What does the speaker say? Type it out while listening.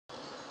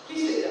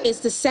It's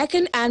the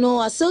second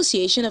annual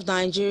Association of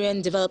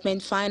Nigerian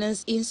Development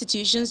Finance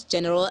Institutions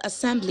General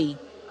Assembly.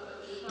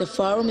 The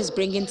forum is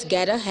bringing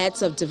together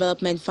heads of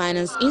development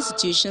finance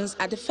institutions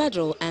at the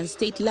federal and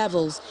state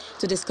levels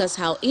to discuss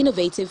how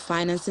innovative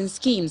financing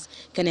schemes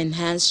can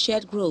enhance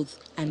shared growth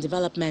and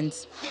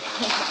development.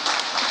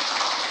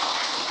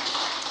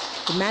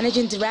 The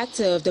managing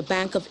director of the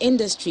Bank of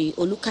Industry,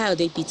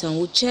 Olukayode Piton,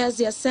 who chairs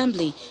the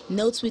assembly,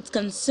 notes with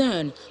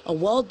concern a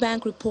World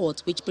Bank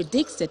report which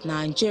predicts that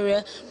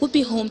Nigeria would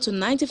be home to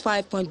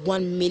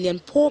 95.1 million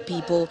poor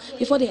people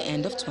before the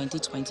end of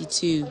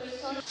 2022.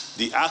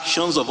 The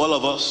actions of all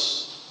of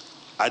us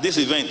at this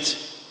event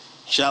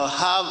shall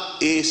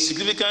have a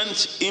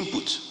significant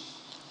input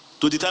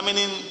to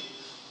determining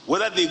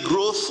whether the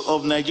growth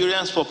of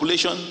Nigeria's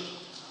population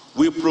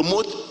will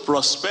promote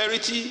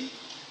prosperity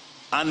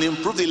and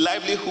improve the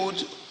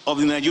livelihood of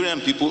the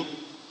Nigerian people,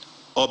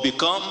 or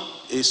become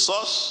a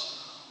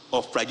source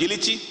of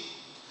fragility,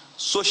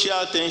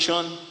 social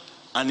tension,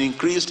 and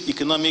increased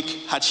economic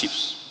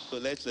hardships. So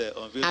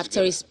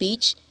After his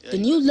speech, the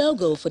new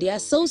logo for the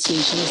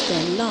association is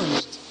then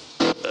launched.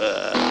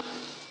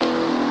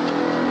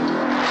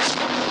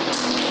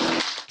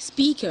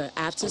 Speaker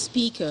after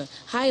speaker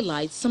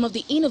highlights some of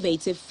the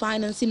innovative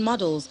financing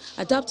models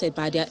adopted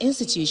by their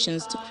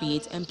institutions to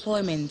create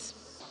employment.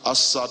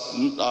 As at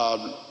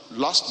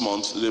last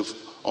month, they've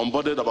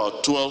onboarded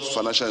about 12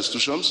 financial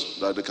institutions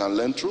that they can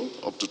lend through,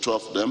 up to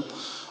 12 of them.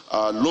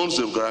 Loans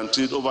they've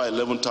guaranteed, over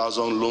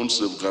 11,000 loans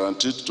they've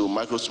guaranteed to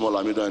micro, small,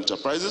 and medium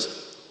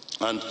enterprises.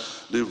 And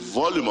the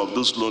volume of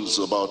those loans is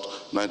about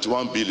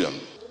 91 billion.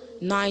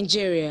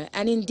 Nigeria,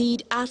 and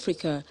indeed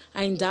Africa,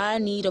 are in dire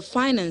need of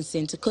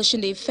financing to cushion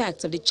the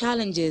effects of the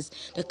challenges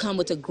that come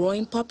with a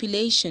growing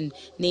population,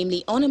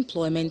 namely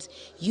unemployment,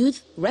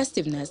 youth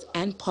restiveness,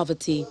 and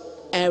poverty.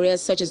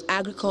 Areas such as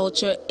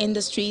agriculture,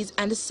 industries,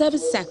 and the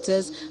service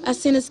sectors are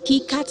seen as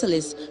key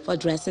catalysts for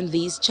addressing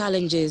these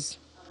challenges.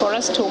 For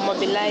us to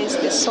mobilize,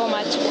 there's so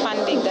much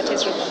funding that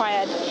is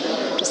required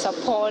to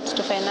support,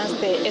 to finance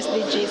the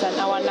SDGs and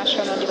our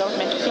national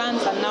development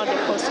plans, and now the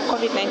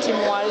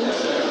post-COVID-19 world.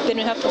 Then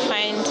we have to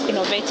find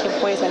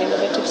innovative ways and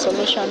innovative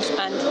solutions,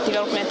 and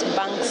development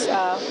banks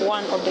are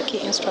one of the key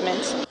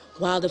instruments.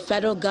 While the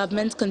federal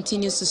government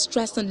continues to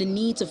stress on the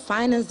need to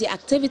finance the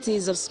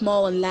activities of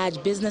small and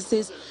large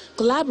businesses,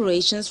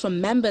 collaborations from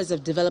members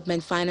of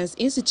development finance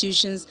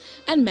institutions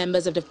and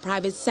members of the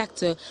private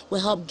sector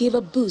will help give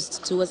a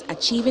boost towards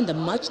achieving the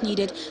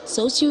much-needed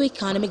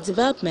socio-economic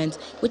development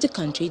which the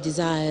country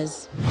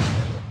desires.